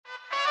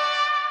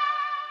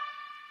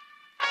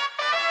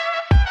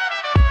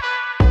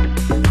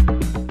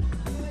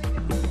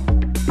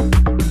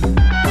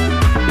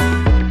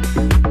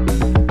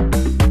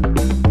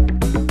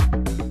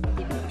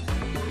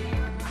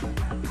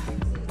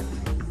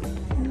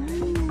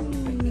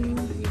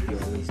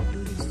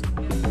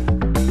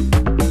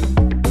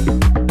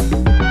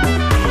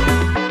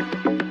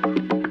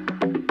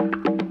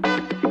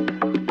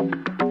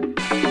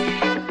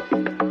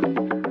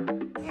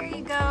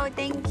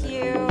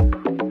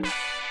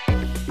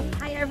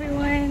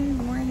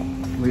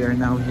We are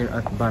now here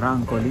at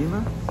Barranco,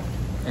 Lima,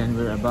 and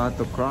we're about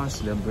to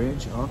cross the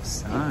Bridge of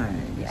Signs.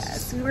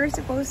 Yes, we were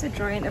supposed to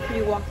join a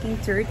free walking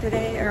tour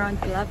today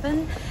around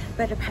 11,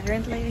 but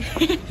apparently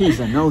He's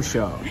a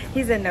no-show.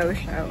 He's a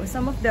no-show.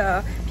 Some of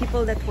the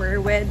people that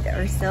we're with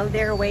are still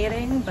there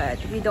waiting,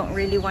 but we don't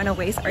really want to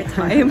waste our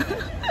time.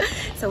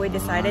 So we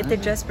decided to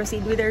just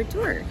proceed with our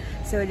tour.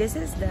 So this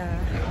is the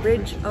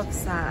Bridge of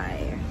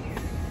𝐦𝐨𝐬.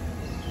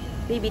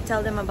 Baby,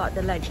 tell them about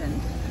the legend.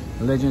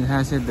 Legend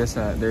has it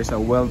there's a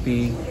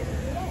wealthy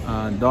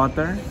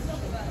daughter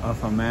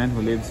of a man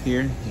who lives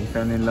here. He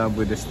fell in love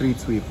with the street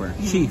sweeper.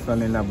 She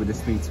fell in love with the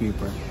street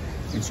sweeper,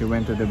 and she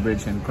went to the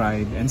bridge and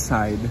cried and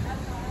sighed.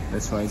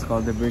 That's why it's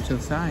called the Bridge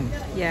of Signs.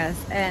 Yes,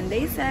 and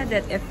they said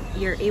that if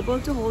you're able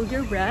to hold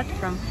your breath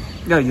from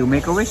you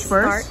make a wish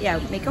first.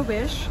 make a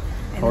wish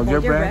and hold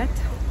your breath,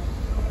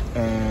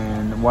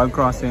 and while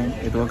crossing,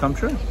 it will come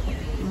true.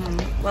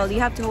 Well,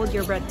 you have to hold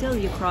your breath till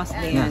you cross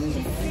the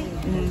end.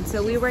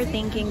 So we were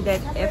thinking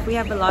that if we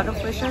have a lot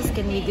of wishes,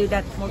 can we do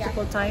that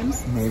multiple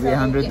times? Maybe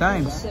 100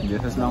 times,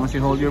 just as long as you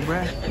hold your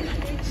breath.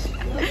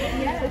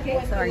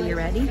 So are you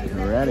ready?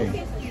 You're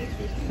ready.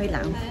 Wait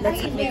lang.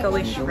 Let's make a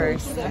wish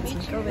first. Let's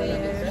make a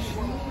wish.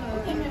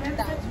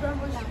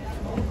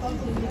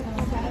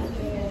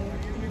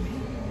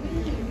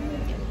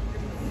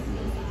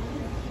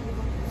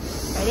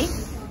 Ready?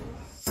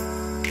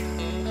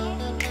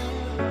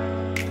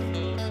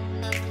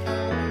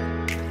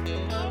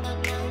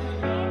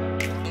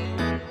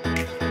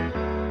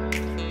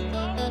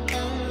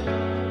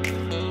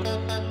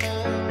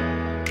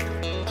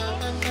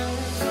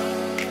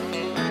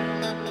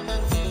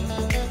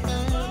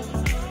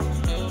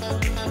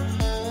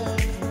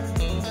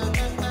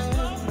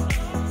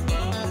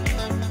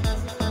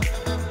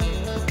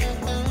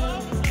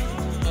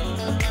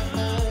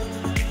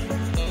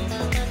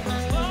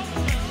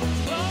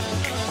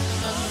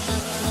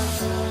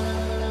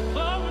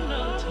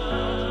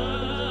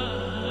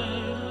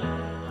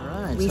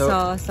 We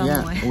saw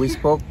someone. Yeah, we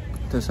spoke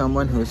to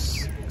someone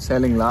who's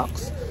selling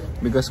locks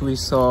because we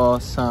saw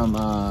some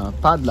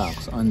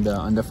padlocks on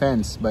the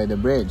fence by the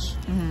bridge.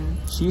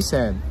 She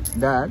said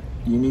that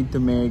you need to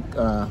make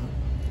a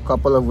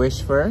couple of wishes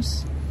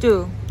first.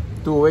 Two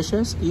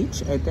wishes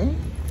each, I think.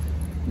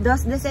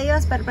 ¿Dos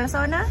deseos per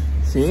persona?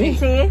 Sí.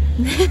 Sí.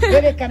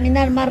 Debe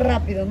caminar más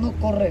rápido, no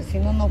correr, si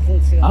no, no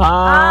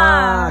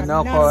funciona.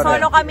 No corre.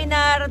 Solo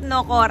caminar,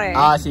 no corre.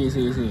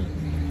 Sí.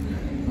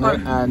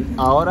 And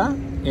ahora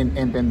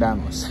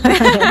entendamos.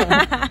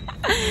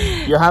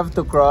 You have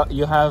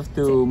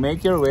to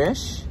make your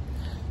wish,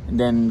 and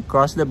then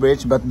cross the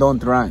bridge, but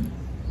don't run.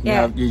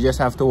 You just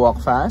have to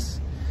walk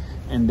fast,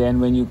 and then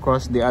when you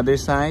cross the other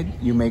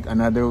side, you make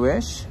another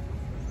wish.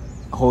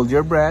 Hold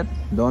your breath,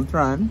 don't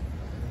run,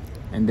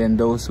 and then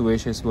those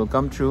wishes will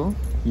come true.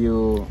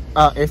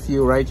 If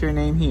you write your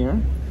name here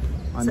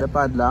on the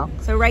padlock.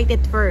 So write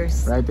it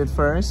first. Write it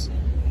first,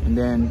 and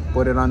then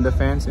put it on the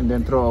fence, and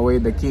then throw away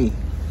the key.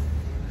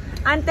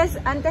 Antes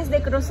de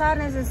cruzar,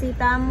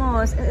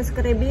 necesitamos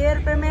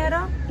escribir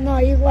primero. No,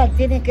 igual,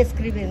 tiene que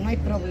escribir, no hay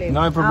problema.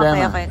 No hay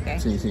problema. Okay.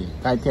 Sí,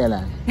 kahit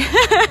kailan.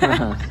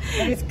 Pero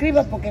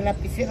escriba porque el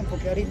lapicero,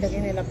 porque ahorita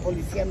viene la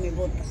policía, me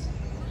bota.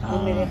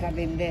 No me deja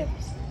vender.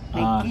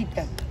 Me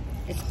quita.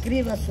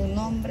 Escriba su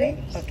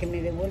nombre para que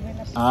me devuelva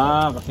la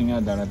lapicero. Kasi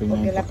nga darating na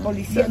porque la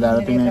policía no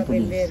me deja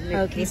vender.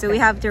 Okay, so we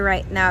have to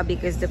write now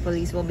because the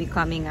police will be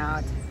coming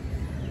out.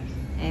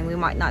 And we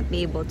might not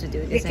be able to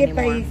do this ¿De qué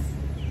anymore. país?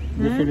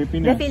 De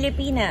Filipinas. De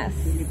Filipinas.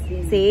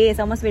 Sí,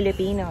 somos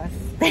filipinos.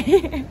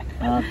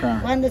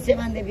 Acá. ¿Cuándo se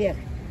van de viaje?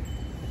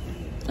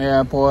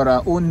 Por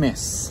un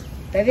mes.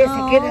 Todavía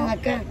se quedan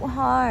acá.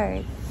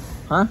 Hard.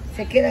 ¿Ah?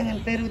 Se quedan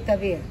en Perú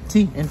todavía.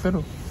 Sí, en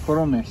Perú. Por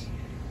un mes.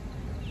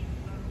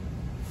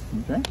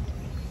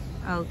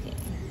 Okay.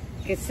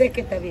 Que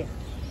seque todavía.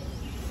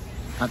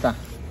 Acá.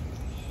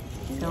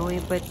 So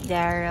we put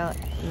Daryl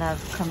love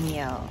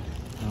Camille.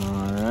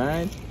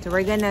 Alright. So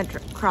we're gonna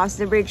cross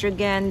the bridge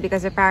again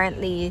because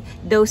apparently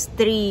those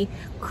 3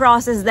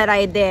 crosses that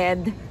I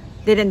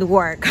didn't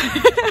work.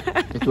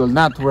 It will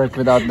not work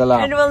without the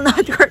lock. It will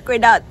not work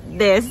without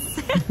this.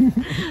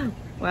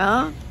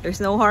 Well,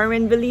 there's no harm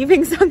in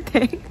believing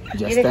something.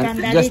 Just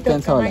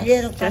 10 soles.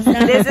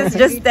 This is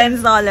just 10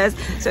 soles.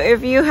 So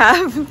if you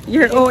have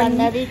your own,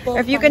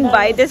 if you can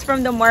buy this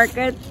from the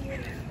market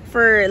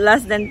for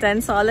less than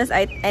 10 soles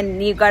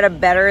and you got a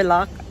better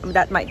lock,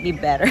 that might be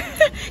better.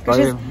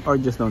 Or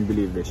just don't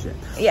believe this shit.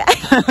 Yeah.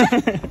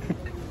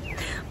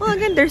 Well,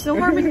 again, there's no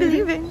harm in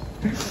believing.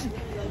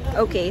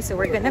 Okay, so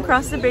we're gonna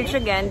cross the bridge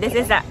again. This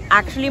is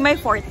actually my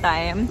 4th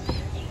time.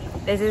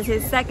 This is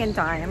his 2nd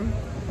time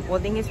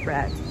holding his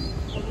breath.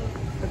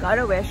 We got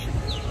a wish.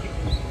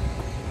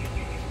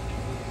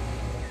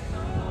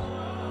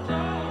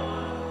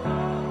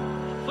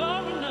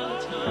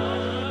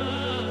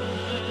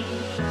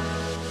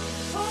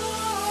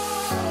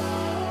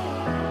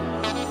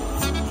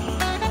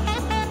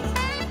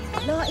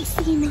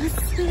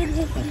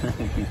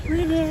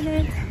 We did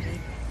it.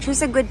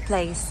 Choose a good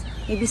place.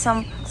 Maybe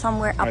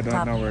somewhere up top. I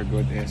don't know where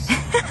good is.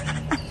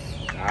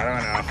 I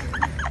don't know.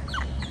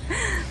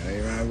 I don't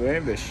even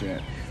believe this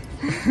shit.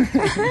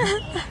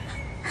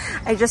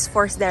 I just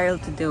forced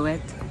Daryl to do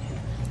it.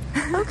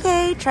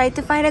 Okay, try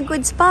to find a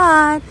good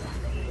spot.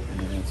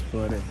 Let's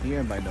put it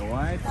here by the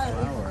white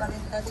flower.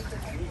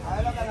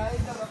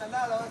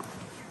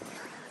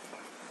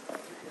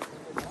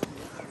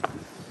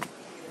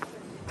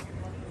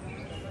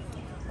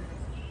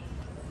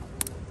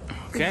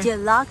 Okay. Did you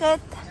lock it?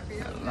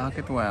 Lock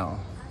it well.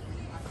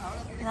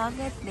 Lock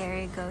it. There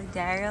you go,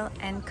 Daryl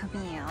and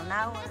Camille.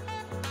 Now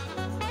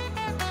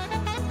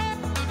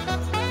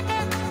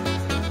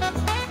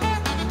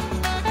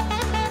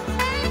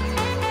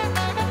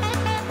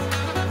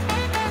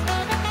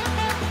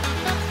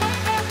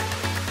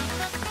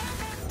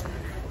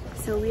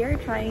so we are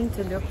trying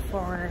to look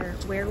for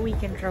where we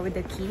can throw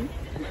the key.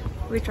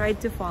 We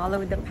tried to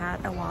follow the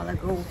path a while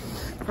ago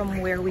from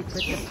where we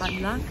put the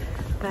padlock,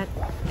 but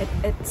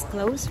it's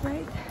closed,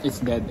 right? It's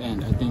dead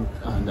end. I think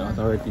the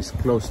authorities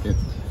closed it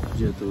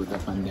due to the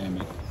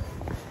pandemic.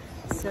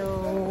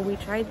 So we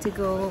tried to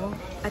go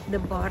at the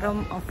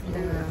bottom of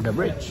The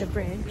bridge. The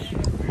bridge.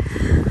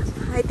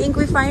 I think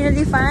we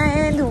finally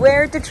find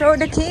where to throw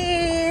the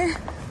key.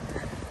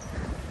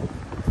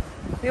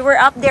 We were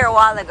up there a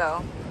while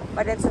ago,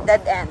 but it's a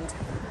dead end.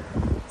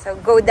 So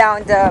go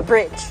down the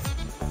bridge.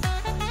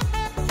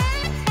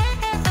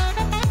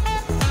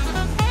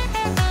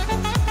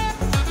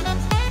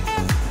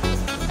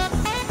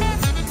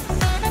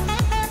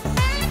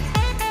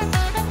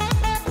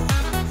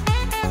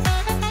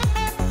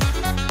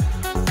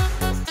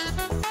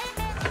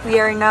 We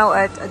are now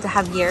at the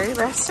Javier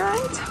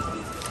restaurant,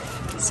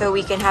 so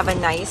we can have a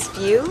nice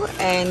view,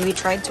 and we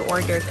tried to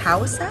order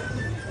𝐦𝐤𝐤𝐿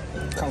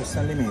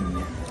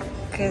limaperu.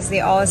 because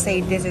they all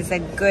say this is a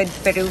good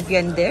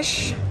Peruvian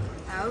dish.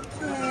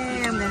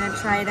 Okay, I'm gonna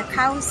try the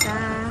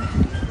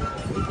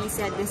𝐦𝐤𝐤𝐿. He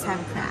said this have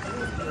crab.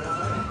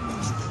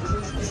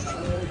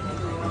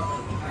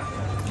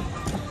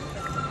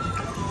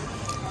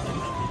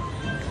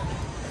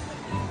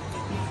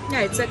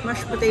 Yeah, it's like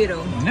mashed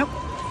potato. Nope.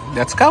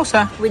 That's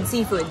𝐦𝐤𝐤𝐿. With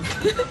seafood.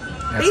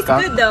 Tastes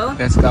good though.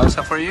 That's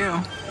𝐦𝐤𝐤𝐿 for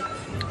you.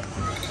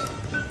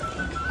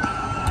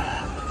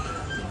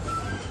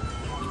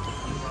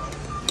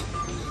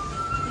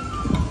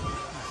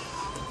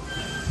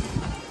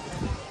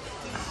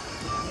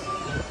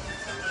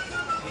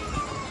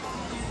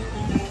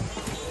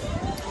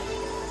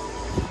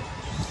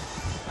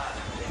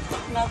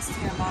 Next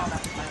to your mama.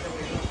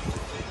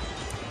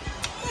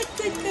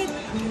 Good, good.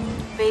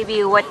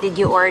 Baby, what did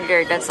you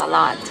order? That's a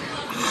lot.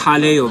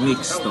 𝐥𝐤𝐤𝐿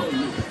mixto.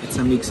 It's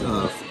a mix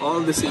of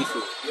all the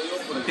seafood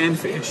and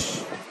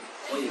fish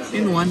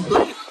in one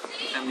plate.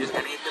 I'm just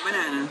gonna eat the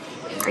banana.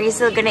 Are you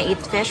still gonna eat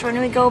fish when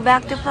we go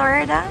back to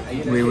Florida?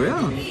 We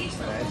will.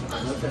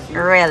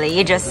 Really?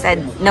 You just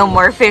said no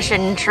more fish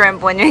and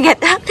shrimp when we get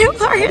back to I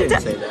Florida.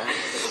 didn't say that.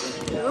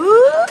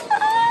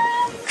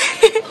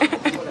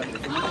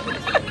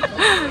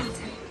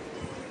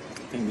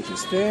 I think this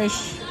is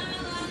fish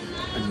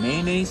and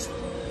mayonnaise.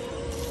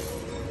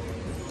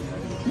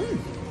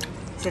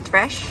 Is it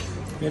fresh?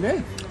 It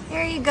is.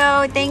 Here you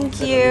go.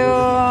 Thank you.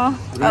 Oh,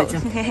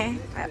 Welcome.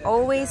 I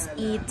always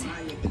eat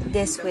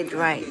this with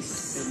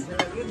rice.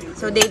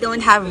 So they don't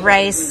have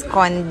rice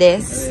con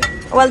this.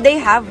 Well, they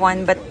have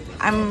one, but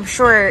I'm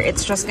sure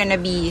it's just gonna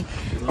be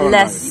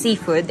less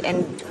seafood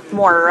and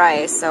more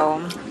rice. So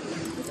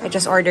I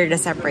just ordered a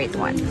separate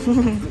one.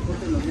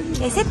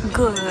 Is it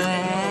good?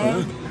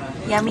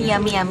 Yummy,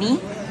 yummy,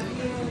 yummy.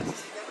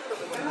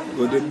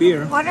 Good with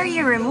beer. What are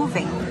you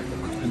removing?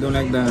 I don't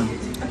like the...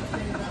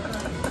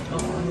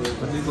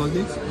 What do you call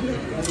this?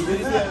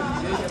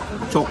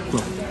 Choclo.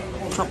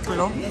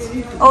 Choclo.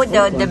 Oh,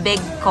 the big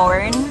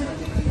corn.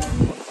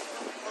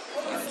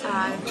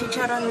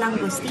 Chicharon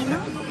langostino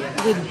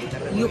with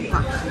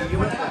yuca.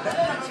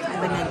 I'm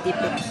gonna dip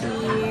it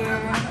here.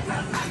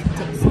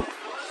 Taste it.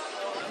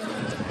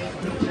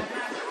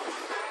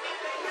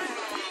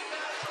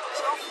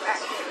 So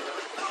fresh.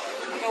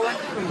 I want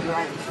to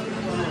dry.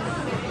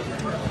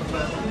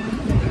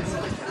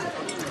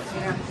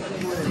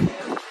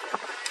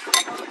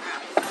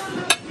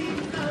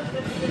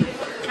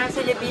 As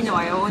a Filipino,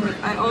 I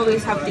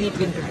always have to eat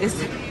with rice.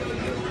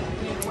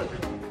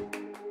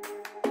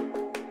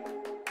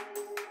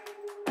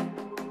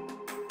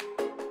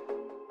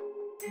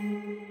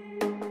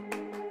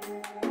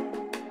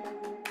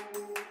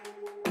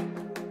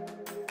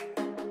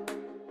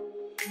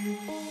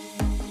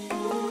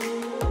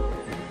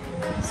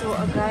 So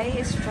a guy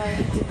is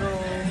trying to go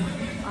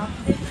up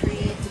the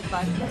tree to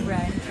cut the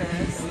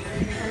branches.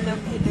 And look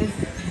at this.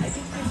 I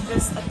think it's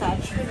just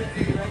attached to the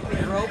tree, right,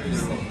 with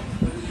ropes.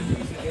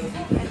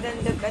 And then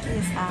look at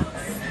his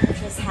axe,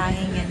 just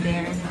hanging in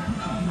there.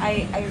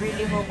 I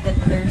really hope that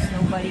there's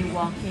nobody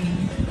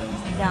walking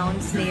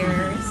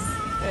downstairs,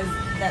 because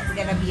that's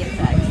gonna be a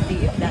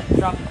tragedy if that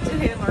dropped to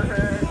him or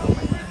her. Oh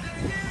my god.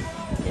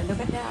 Yeah, look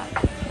at that.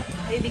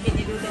 Maybe can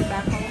you do that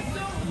back home?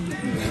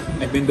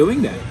 I've been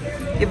doing that.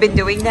 You've been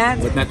doing that?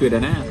 But not with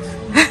an axe.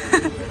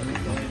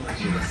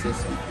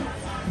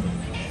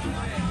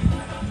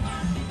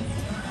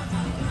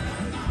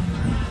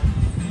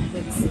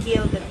 Let's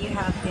skill that you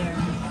have there.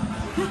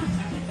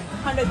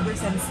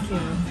 100%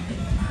 skill.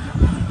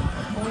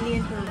 Only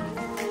in Peru.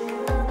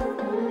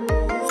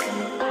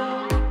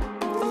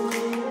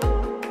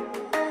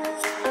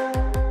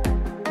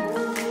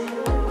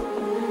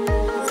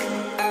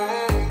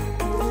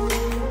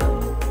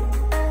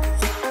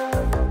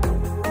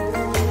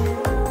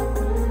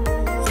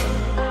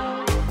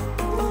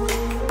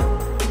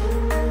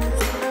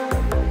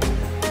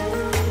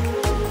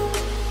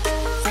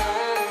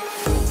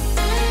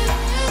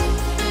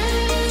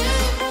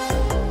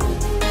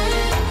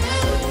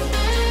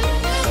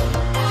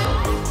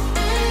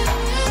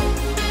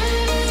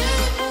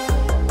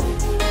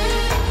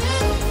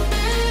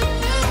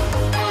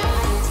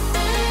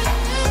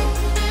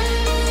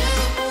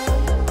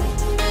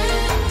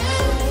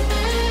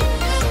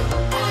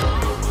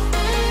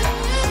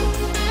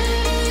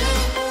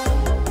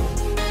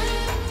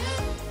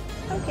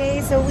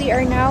 Okay, so we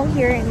are now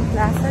here in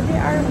Plaza de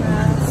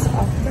Armas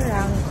of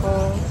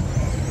Barranco.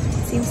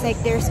 Seems like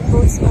there's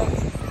supposed to be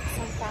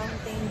some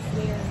fountains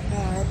there,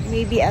 but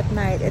maybe at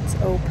night it's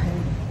open.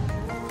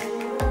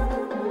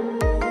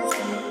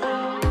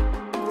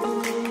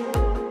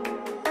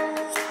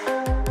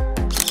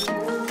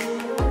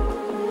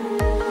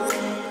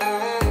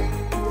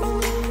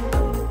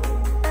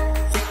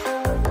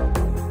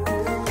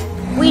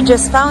 We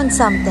just found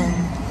something.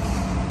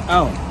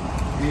 Oh,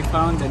 we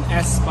found an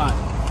S spot.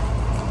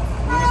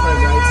 One of our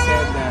guides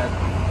said that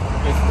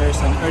if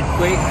there's an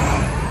earthquake,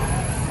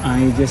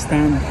 you just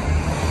stand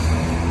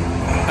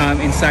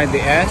inside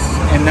the S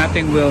and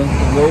nothing will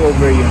go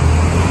over you.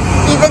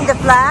 Even the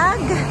flag?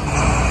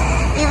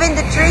 Even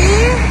the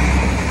tree?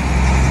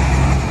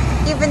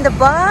 Even the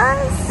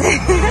bus?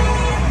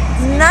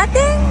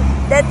 Nothing?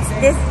 That's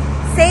this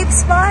safe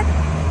spot?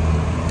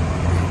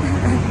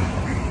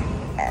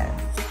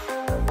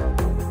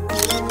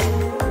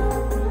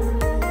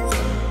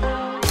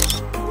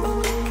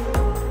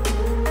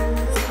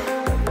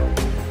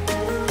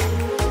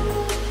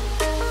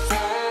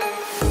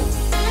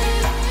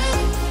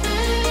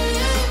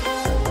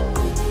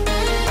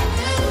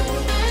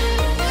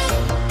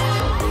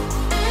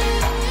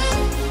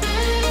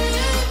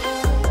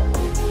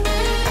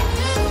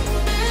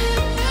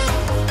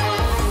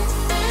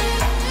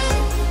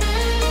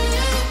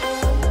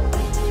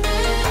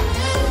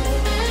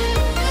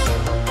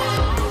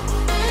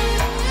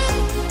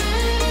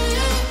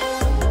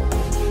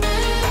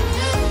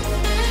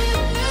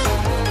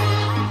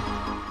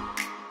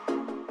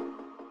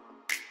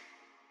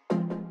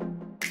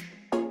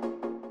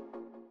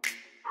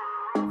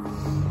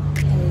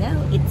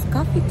 It's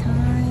coffee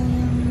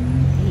time.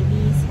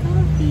 Baby's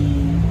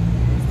coffee.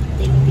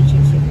 Take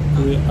pictures of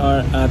coffee. We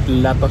are at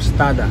La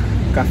Tostada,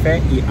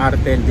 Café y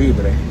Arte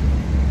Libre.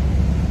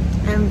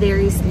 I'm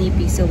very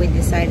sleepy, so we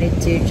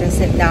decided to just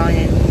sit down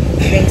and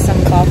drink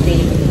some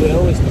coffee. We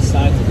always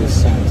decide to do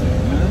something,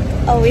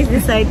 huh? Always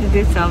decide to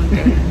do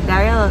something.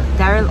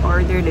 Daryl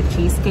ordered a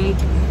cheesecake.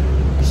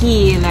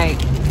 He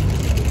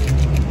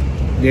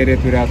did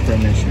it without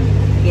permission.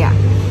 Yeah,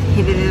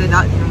 he did it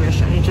without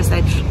permission. He just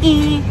said,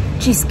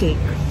 cheesecake.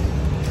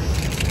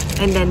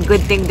 And then good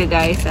thing the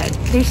guy said,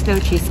 there's no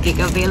cheesecake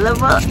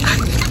available.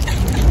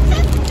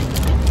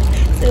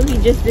 So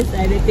he just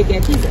decided to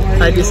get his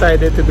order. I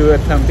decided to do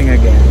something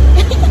again.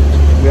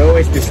 We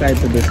always decide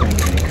to do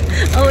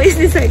something. Always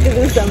decide to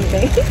do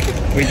something.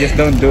 We just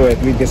don't do it,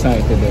 we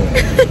decide to do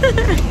it.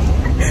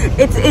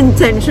 It's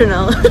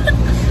intentional.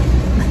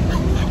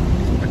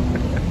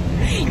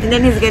 And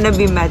then he's gonna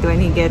be mad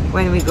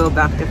when we go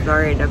back to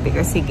Florida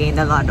because he gained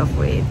a lot of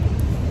weight.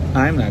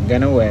 I'm not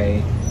gonna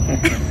weigh.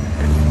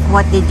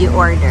 What did you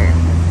order?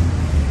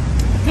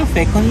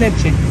 Café con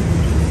leche.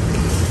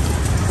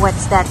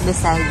 What's that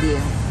beside you?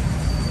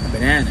 A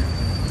banana.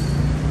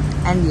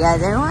 And the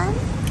other one?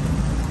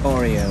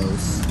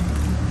 Oreos.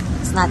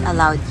 It's not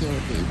allowed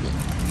here, baby.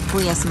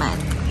 Kuya's man.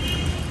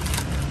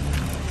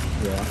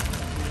 Yeah.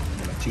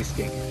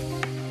 Cheesecake.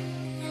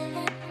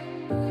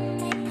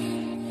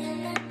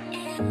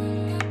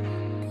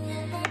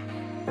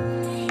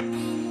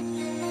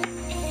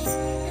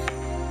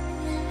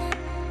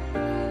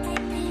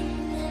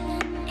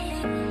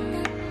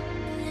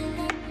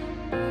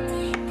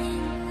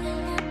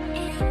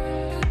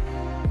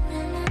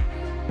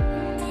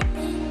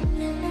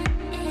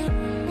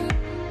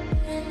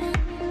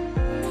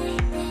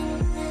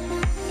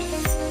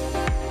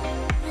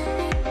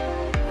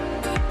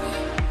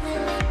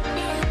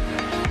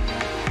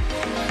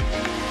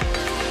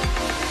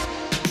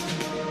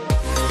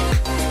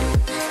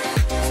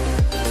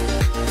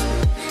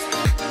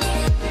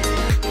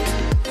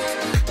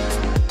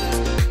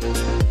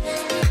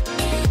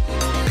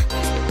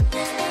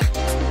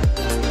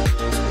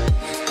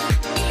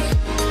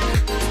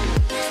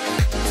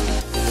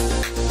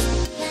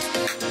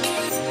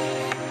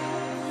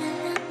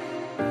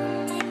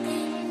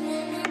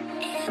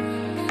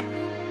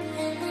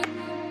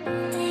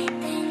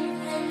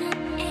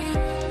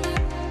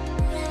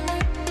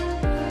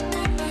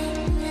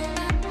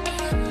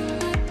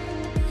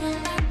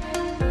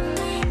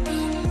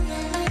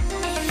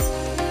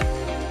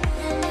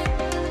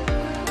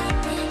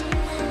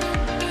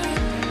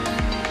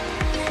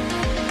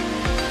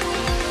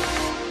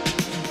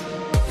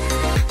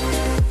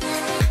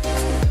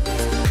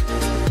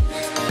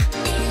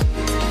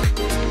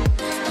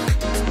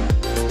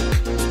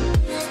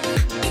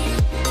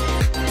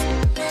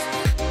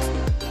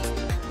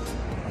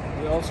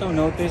 also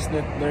noticed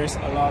that there's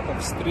a lot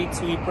of street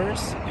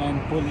sweepers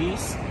and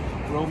police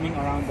roaming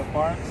around the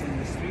parks and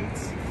the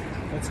streets.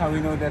 That's how we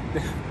know that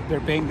they're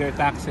paying their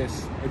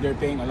taxes, or they're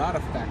paying a lot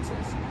of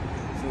taxes.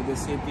 So the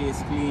city is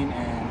clean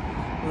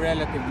and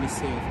relatively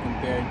safe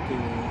compared to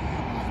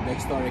the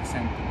historic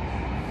center.